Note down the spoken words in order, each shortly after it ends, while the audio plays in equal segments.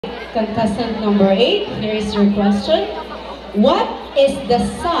Contestant number 8, here is your question. What is the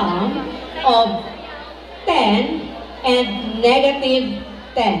sum of 10 and negative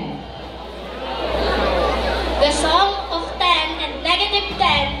 10? The sum of 10 and negative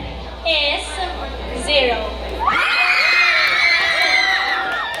 10 is 0.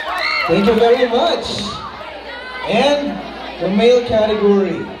 Thank you very much. And the male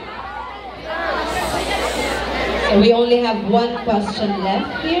category. So we only have one question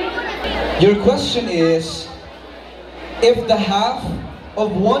left here. Your question is, if the half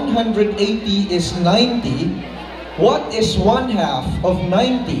of 180 is 90, what is 1/2 of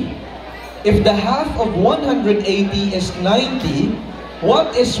 90? If the half of 180 is 90,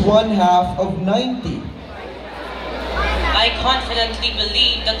 what is 1/2 of 90? I confidently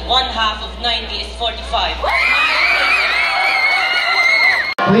believe that 1/2 of 90 is 45.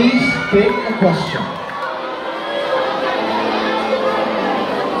 Please pick a question.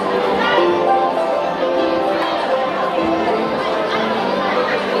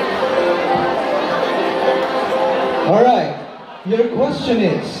 Alright, your question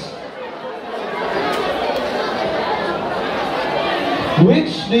is,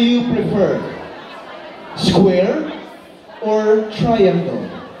 which do you prefer? Square or triangle?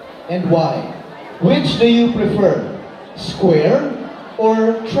 And why? Which do you prefer? Square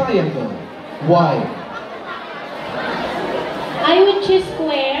or triangle? Why? I would choose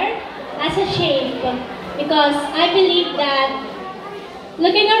square as a shape because I believe that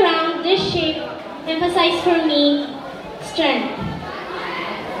looking around, this shape emphasizes for me strength.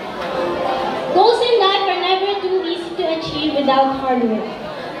 Goals in life are never too easy to achieve without hard work.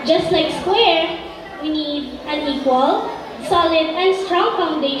 Just like square, we need an equal, solid, and strong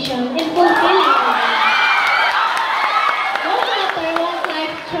foundation in fulfilling our goals. No matter what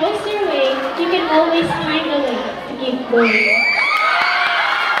life throws your way, you can always find a way to keep going.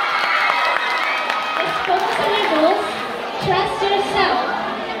 Just focus on your goals, trust yourself,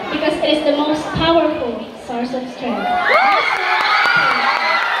 because it is the most powerful source of strength.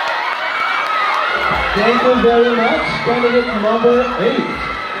 Thank you very much, candidate number 8.